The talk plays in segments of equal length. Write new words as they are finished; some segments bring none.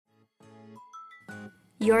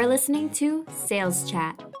You're listening to Sales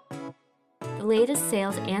Chat, the latest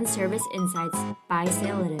sales and service insights by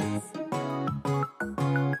Salelytics.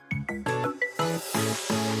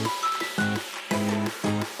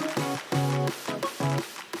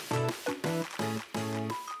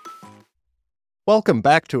 Welcome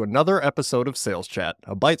back to another episode of Sales Chat,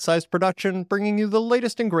 a bite-sized production bringing you the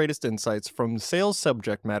latest and greatest insights from sales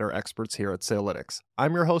subject matter experts here at Salelytics.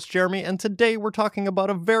 I'm your host, Jeremy, and today we're talking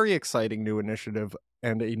about a very exciting new initiative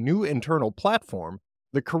and a new internal platform,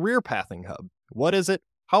 the Career Pathing Hub. What is it?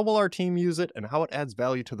 How will our team use it? And how it adds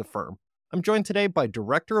value to the firm? I'm joined today by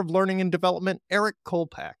Director of Learning and Development, Eric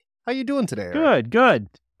Kolpack. How you doing today, Eric? Good.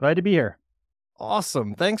 Glad to be here.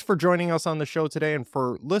 Awesome. Thanks for joining us on the show today. And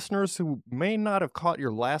for listeners who may not have caught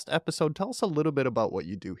your last episode, tell us a little bit about what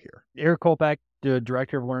you do here. Eric Kolpack, the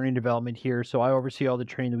Director of Learning and Development here. So I oversee all the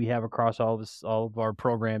training that we have across all of our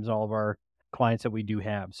programs, all of our clients that we do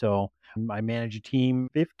have. So I manage a team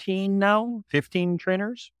 15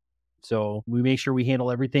 trainers. So we make sure we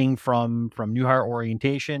handle everything from new hire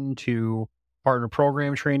orientation to partner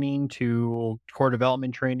program training to core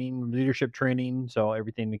development training, leadership training. So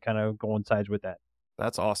everything that kind of coincides with that.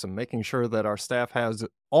 That's awesome. Making sure that our staff has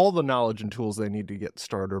all the knowledge and tools they need to get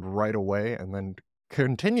started right away and then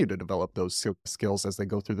continue to develop those skills as they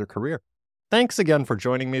go through their career. Thanks again for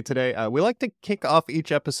joining me today. We like to kick off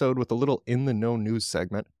each episode with a little in the know news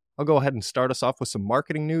segment. I'll go ahead and start us off with some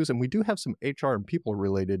marketing news, and we do have some HR and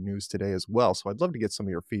people-related news today as well, so I'd love to get some of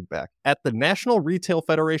your feedback. At the National Retail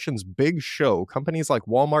Federation's big show, companies like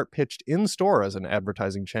Walmart pitched in-store as an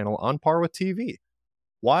advertising channel on par with TV.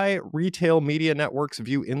 Why retail media networks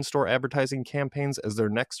view in-store advertising campaigns as their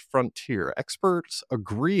next frontier. Experts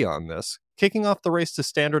agree on this. Kicking off the race to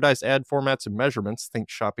standardized ad formats and measurements, think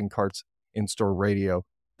shopping carts, in-store radio.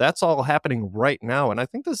 That's all happening right now, and I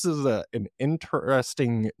think this is an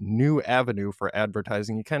interesting new avenue for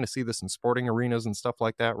advertising. You kind of see this in sporting arenas and stuff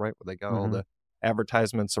like that, right? Where they got all the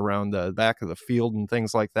advertisements around the back of the field and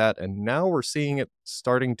things like that, and now we're seeing it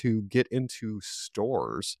starting to get into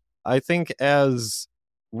stores. I think as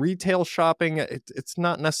retail shopping, it's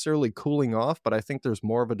not necessarily cooling off, but I think there's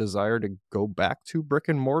more of a desire to go back to brick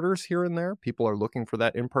and mortars here and there. People are looking for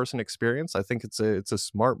that in-person experience. I think it's a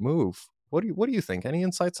smart move. What do you think? Any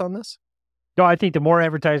insights on this? No, I think the more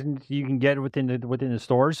advertising you can get within the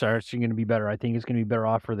stores are actually going to be better. I think it's going to be better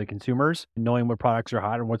off for the consumers, knowing what products are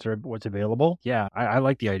hot and what's available. Yeah, I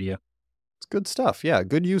like the idea. It's good stuff. Yeah,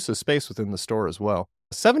 good use of space within the store as well.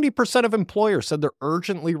 70% of employers said they're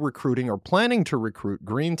urgently recruiting or planning to recruit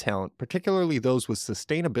green talent, particularly those with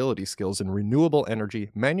sustainability skills in renewable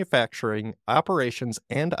energy, manufacturing, operations,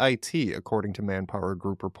 and IT, according to Manpower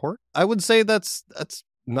Group report. I would say that's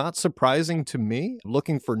not surprising to me.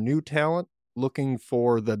 Looking for new talent, looking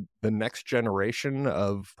for the next generation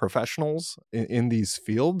of professionals in these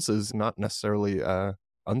fields is not necessarily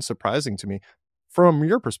unsurprising to me. From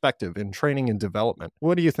your perspective in training and development,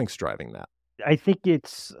 what do you think's driving that? I think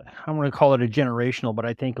I'm going to call it a generational, but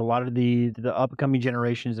I think a lot of the upcoming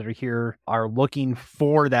generations that are here are looking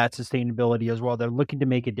for that sustainability as well. They're looking to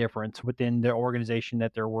make a difference within the organization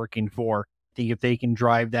that they're working for. I think if they can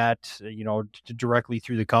drive that, directly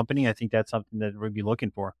through the company, I think that's something that we'd be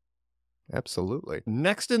looking for. Absolutely.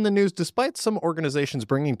 Next in the news, despite some organizations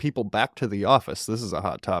bringing people back to the office, this is a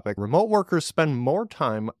hot topic, remote workers spend more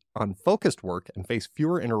time on focused work and face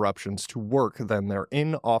fewer interruptions to work than their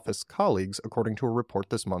in-office colleagues, according to a report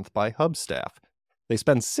this month by Hubstaff. They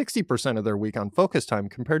spend 60% of their week on focus time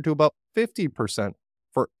compared to about 50%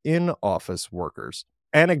 for in-office workers.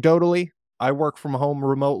 Anecdotally, I work from home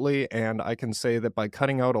remotely, and I can say that by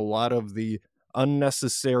cutting out a lot of the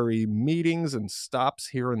unnecessary meetings and stops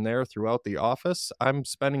here and there throughout the office, I'm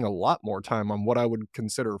spending a lot more time on what I would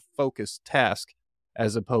consider focused tasks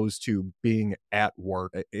as opposed to being at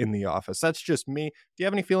work in the office. That's just me. Do you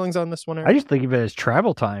have any feelings on this one, Eric? I just think of it as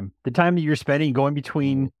travel time. The time that you're spending going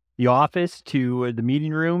between the office to the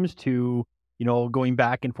meeting rooms to going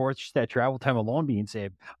back and forth, just that travel time alone being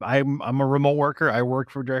saved. I'm a remote worker. I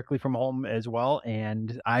work directly from home as well.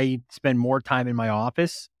 And I spend more time in my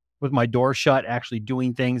office with my door shut, actually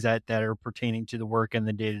doing things that are pertaining to the work and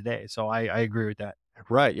the day to day. So I agree with that.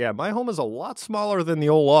 Right. Yeah. My home is a lot smaller than the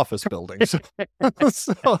old office building.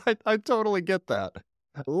 So I totally get that.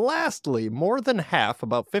 Lastly, more than half,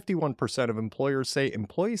 about 51% of employers say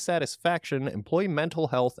employee satisfaction, employee mental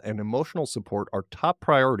health, and emotional support are top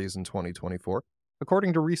priorities in 2024,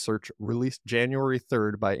 according to research released January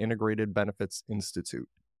 3rd by Integrated Benefits Institute.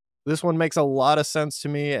 This one makes a lot of sense to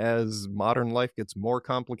me as modern life gets more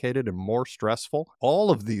complicated and more stressful.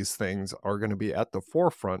 All of these things are going to be at the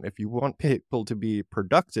forefront if you want people to be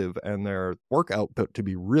productive and their work output to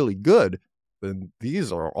be really good. then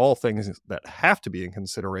these are all things that have to be in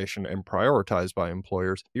consideration and prioritized by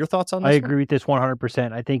employers. Your thoughts on this? I agree with this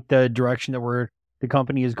 100%. I think the direction that the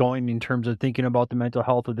company is going in terms of thinking about the mental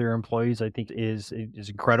health of their employees, I think is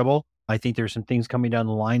incredible. I think there's some things coming down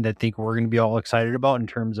the line that I think we're going to be all excited about in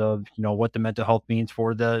terms of, what the mental health means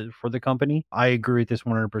for the company. I agree with this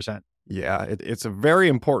 100%. Yeah, it's a very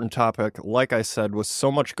important topic. Like I said, with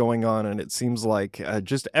so much going on, and it seems like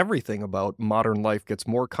just everything about modern life gets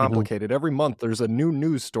more complicated. Every month, there's a new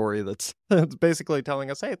news story that's basically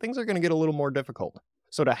telling us, hey, things are going to get a little more difficult.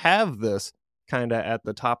 So to have this kind of at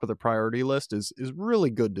the top of the priority list is really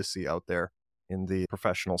good to see out there in the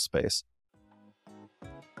professional space.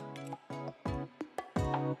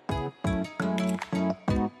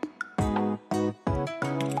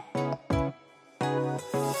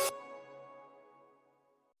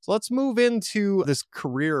 So let's move into this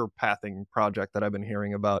career pathing project that I've been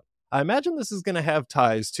hearing about. I imagine this is going to have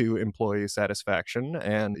ties to employee satisfaction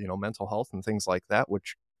and, mental health and things like that,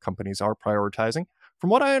 which companies are prioritizing. From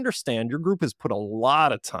what I understand, your group has put a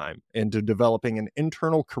lot of time into developing an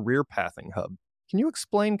internal career pathing hub. Can you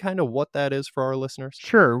explain kind of what that is for our listeners?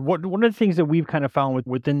 Sure. One of the things that we've kind of found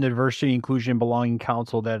within the Diversity, Inclusion, and Belonging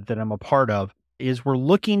Council that I'm a part of is we're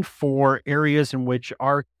looking for areas in which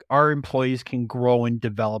our employees can grow and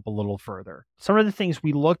develop a little further. Some of the things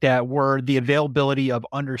we looked at were the availability of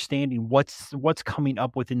understanding what's coming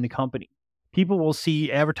up within the company. People will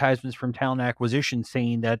see advertisements from talent acquisition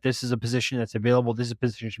saying that this is a position that's available, this is a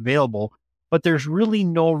position available, but there's really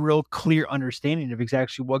no real clear understanding of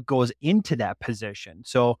exactly what goes into that position.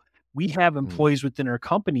 So we have employees within our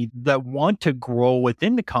company that want to grow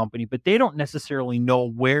within the company, but they don't necessarily know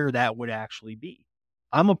where that would actually be.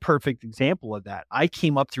 I'm a perfect example of that. I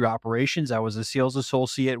came up through operations. I was a sales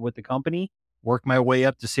associate with the company, worked my way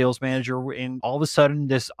up to sales manager, and all of a sudden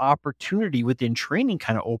this opportunity within training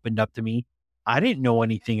kind of opened up to me. I didn't know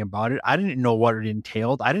anything about it. I didn't know what it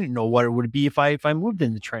entailed. I didn't know what it would be if I moved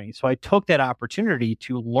into training. So I took that opportunity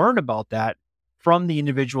to learn about that from the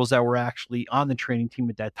individuals that were actually on the training team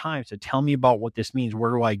at that time. So tell me about what this means.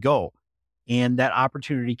 Where do I go? And that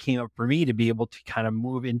opportunity came up for me to be able to kind of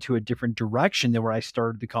move into a different direction than where I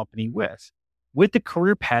started the company with. With the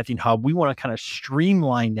Career Pathing Hub, we want to kind of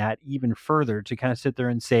streamline that even further to kind of sit there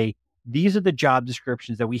and say, these are the job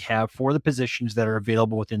descriptions that we have for the positions that are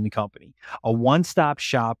available within the company. A one-stop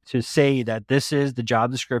shop to say that this is the job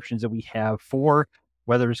descriptions that we have for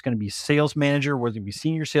whether it's going to be sales manager, whether it be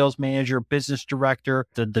senior sales manager, business director,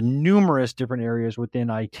 the numerous different areas within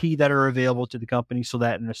IT that are available to the company, so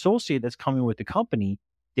that an associate that's coming with the company,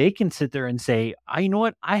 they can sit there and say, you know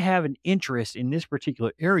what, I have an interest in this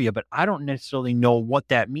particular area, but I don't necessarily know what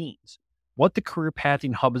that means. What the Career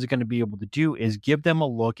Pathing Hub is going to be able to do is give them a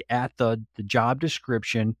look at the job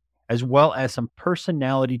description, as well as some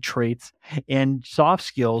personality traits and soft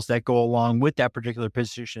skills that go along with that particular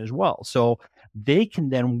position as well. So they can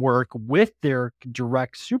then work with their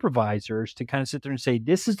direct supervisors to kind of sit there and say,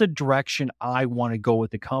 this is the direction I want to go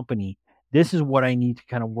with the company. This is what I need to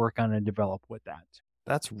kind of work on and develop with that.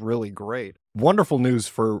 That's really great. Wonderful news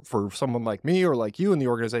for someone like me or like you in the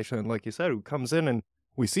organization. And like you said, who comes in and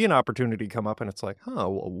we see an opportunity come up and it's like,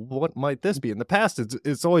 what might this be? In the past,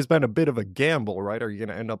 it's always been a bit of a gamble, right? Are you going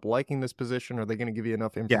to end up liking this position? Are they going to give you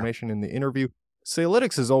enough information in the interview?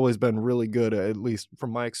 Salelytics has always been really good, at least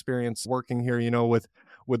from my experience working here,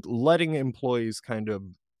 with letting employees kind of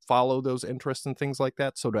follow those interests and things like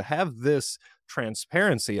that. So to have this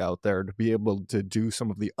transparency out there, to be able to do some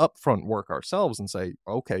of the upfront work ourselves and say,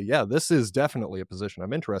 okay, yeah, this is definitely a position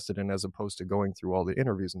I'm interested in, as opposed to going through all the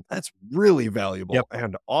interviews. And that's really valuable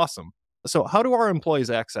and awesome. So how do our employees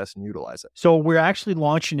access and utilize it? So we're actually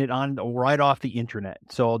launching it on right off the internet.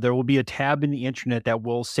 So there will be a tab in the internet that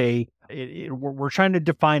will say, we're trying to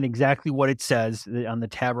define exactly what it says on the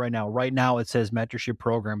tab right now. Right now it says mentorship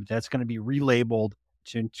program. That's going to be relabeled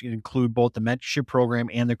to include both the mentorship program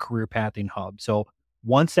and the Career Pathing Hub. So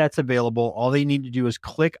once that's available, all they need to do is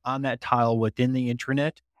click on that tile within the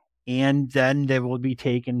intranet, and then they will be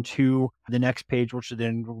taken to the next page, which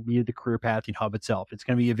then will be the Career Pathing Hub itself. It's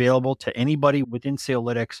going to be available to anybody within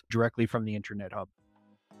Salelytics directly from the Intranet Hub.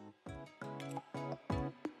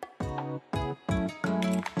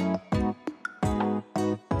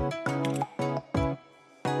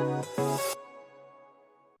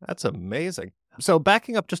 That's amazing. So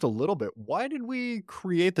backing up just a little bit, why did we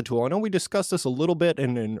create the tool? I know we discussed this a little bit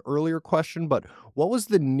in an earlier question, but what was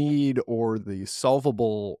the need or the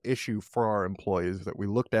solvable issue for our employees that we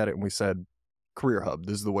looked at it and we said, Career Hub,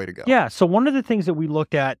 this is the way to go? Yeah. So one of the things that we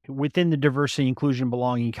looked at within the Diversity, Inclusion,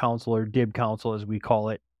 Belonging Council, or DIB Council, as we call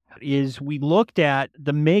it, is we looked at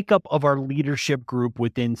the makeup of our leadership group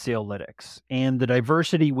within Salelytics and the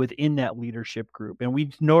diversity within that leadership group. And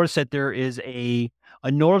we noticed that there is a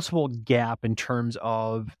noticeable gap in terms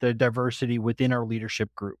of the diversity within our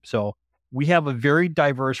leadership group. So we have a very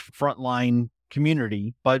diverse frontline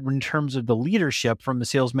community, but in terms of the leadership from the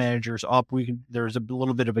sales managers up, there's a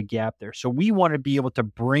little bit of a gap there. So we want to be able to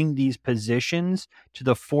bring these positions to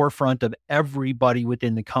the forefront of everybody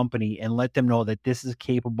within the company and let them know that this is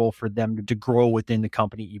capable for them to grow within the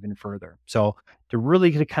company even further. So to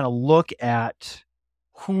really kind of look at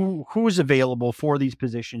who's available for these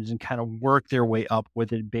positions and kind of work their way up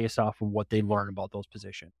with it based off of what they learn about those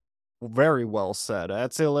positions. Very well said. At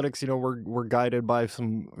Salelytics, we're guided by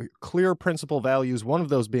some clear principal values, one of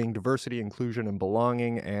those being diversity, inclusion, and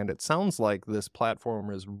belonging. And it sounds like this platform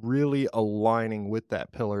is really aligning with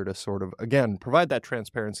that pillar to sort of, again, provide that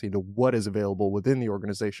transparency to what is available within the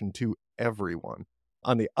organization to everyone.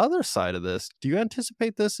 On the other side of this, do you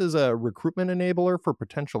anticipate this as a recruitment enabler for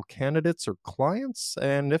potential candidates or clients?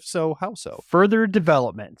 And if so, how so? Further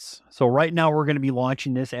developments. So right now we're going to be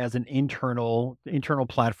launching this as an internal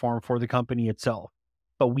platform for the company itself.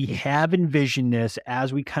 But we have envisioned this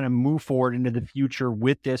as we kind of move forward into the future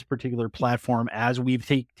with this particular platform, as we've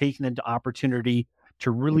taken the opportunity to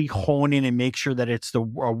really hone in and make sure that it's a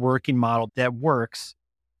working model that works,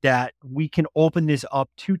 that we can open this up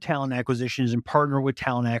to talent acquisitions and partner with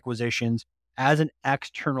talent acquisitions as an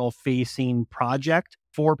external facing project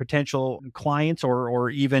for potential clients or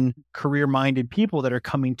even career-minded people that are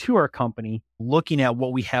coming to our company, looking at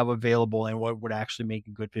what we have available and what would actually make a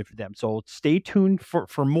good fit for them. So stay tuned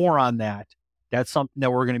for more on that. That's something that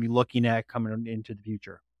we're going to be looking at coming into the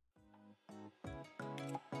future.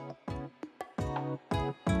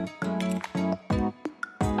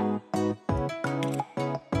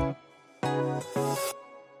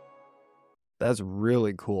 That's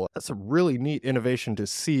really cool. That's a really neat innovation to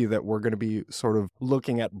see that we're going to be sort of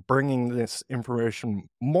looking at bringing this information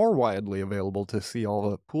more widely available to see all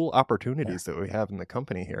the cool opportunities that we have in the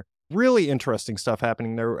company here. Really interesting stuff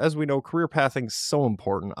happening there. As we know, career pathing is so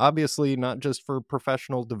important, obviously not just for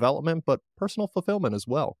professional development, but personal fulfillment as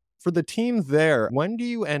well. For the team there, when do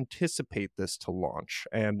you anticipate this to launch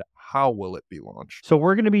and how will it be launched? So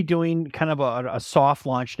we're going to be doing kind of a soft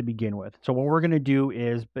launch to begin with. So what we're going to do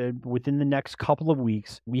is within the next couple of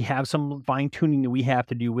weeks, we have some fine tuning that we have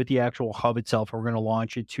to do with the actual hub itself. We're going to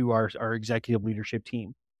launch it to our executive leadership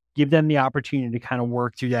team. Give them the opportunity to kind of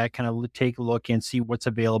work through that, kind of take a look and see what's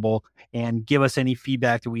available and give us any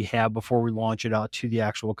feedback that we have before we launch it out to the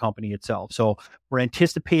actual company itself. So we're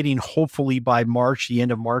anticipating hopefully by March, the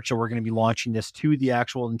end of March, that we're going to be launching this to the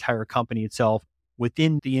actual entire company itself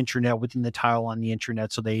within the intranet, within the tile on the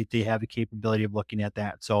intranet. So they have the capability of looking at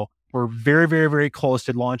that. So we're very, very, very close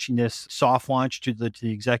to launching this soft launch to the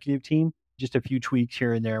executive team. Just a few tweaks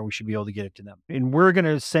here and there, we should be able to get it to them. And we're going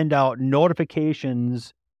to send out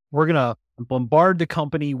notifications. We're going to bombard the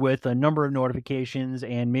company with a number of notifications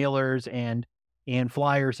and mailers and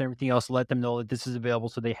flyers and everything else to let them know that this is available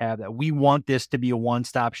so they have that. We want this to be a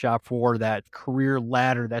one-stop shop for that career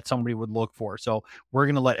ladder that somebody would look for. So we're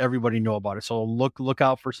going to let everybody know about it. So look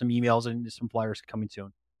out for some emails and some flyers coming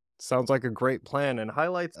soon. Sounds like a great plan and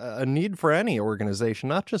highlights a need for any organization,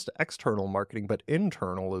 not just external marketing, but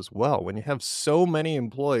internal as well. When you have so many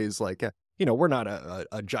employees, like, we're not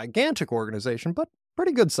a gigantic organization, but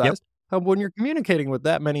pretty good size. Yep. When you're communicating with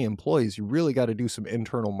that many employees, you really got to do some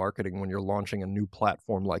internal marketing when you're launching a new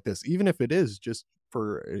platform like this, even if it is just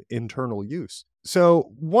for internal use.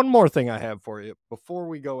 So one more thing I have for you before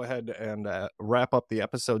we go ahead and wrap up the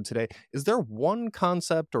episode today. Is there one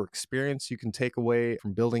concept or experience you can take away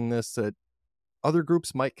from building this that other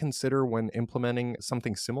groups might consider when implementing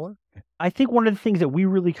something similar? I think one of the things that we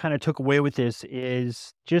really kind of took away with this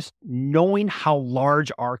is just knowing how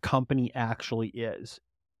large our company actually is.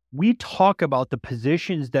 We talk about the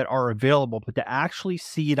positions that are available, but to actually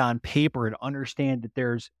see it on paper and understand that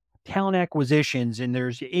there's talent acquisitions and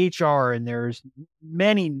there's HR and there's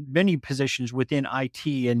many, many positions within IT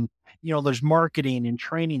and, there's marketing and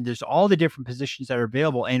training. There's all the different positions that are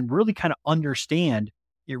available, and really kind of understand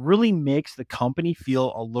it really makes the company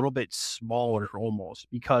feel a little bit smaller almost,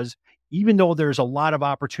 because even though there's a lot of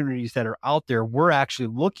opportunities that are out there, we're actually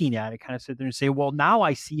looking at it, kind of sit there and say, well, now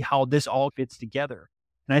I see how this all fits together.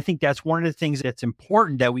 And I think that's one of the things that's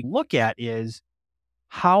important that we look at is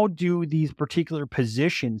how do these particular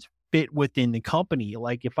positions fit within the company?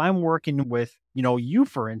 Like if I'm working with, you,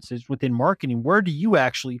 for instance, within marketing, where do you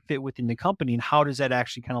actually fit within the company and how does that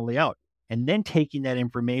actually kind of lay out? And then taking that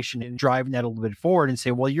information and driving that a little bit forward and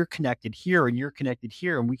say, well, you're connected here and you're connected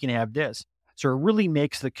here and we can have this. So it really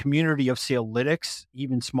makes the community of Salelytics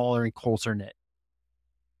even smaller and closer knit.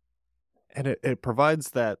 And it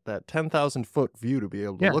provides that 10,000 foot view to be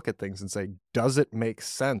able to look at things and say, does it make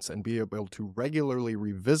sense? And be able to regularly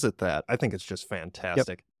revisit that. I think it's just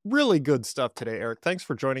fantastic. Really good stuff today, Eric. Thanks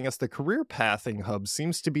for joining us. The Career Pathing Hub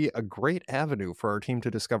seems to be a great avenue for our team to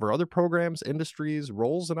discover other programs, industries,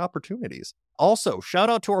 roles, and opportunities. Also, shout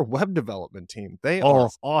out to our web development team. They are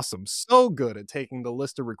awesome. So good at taking the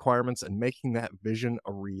list of requirements and making that vision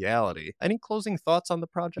a reality. Any closing thoughts on the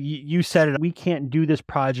project? You said it. We can't do this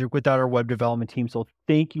project without our web development team. So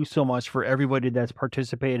thank you so much for everybody that's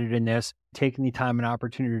participated in this, taking the time and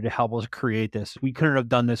opportunity to help us create this. We couldn't have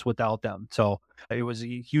done this without them. So it was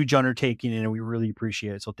a huge undertaking and we really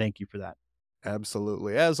appreciate it. So thank you for that.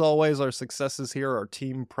 Absolutely. As always, our successes here are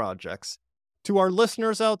team projects. To our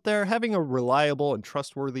listeners out there, having a reliable and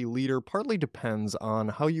trustworthy leader partly depends on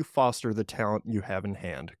how you foster the talent you have in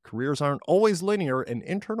hand. Careers aren't always linear, and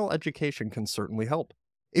internal education can certainly help.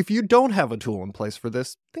 If you don't have a tool in place for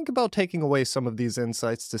this, think about taking away some of these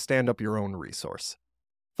insights to stand up your own resource.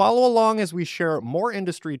 Follow along as we share more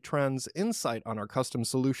industry trends, insight on our custom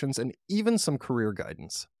solutions, and even some career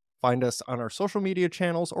guidance. Find us on our social media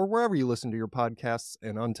channels or wherever you listen to your podcasts.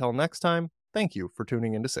 And until next time, thank you for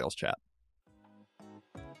tuning into Sales Chat.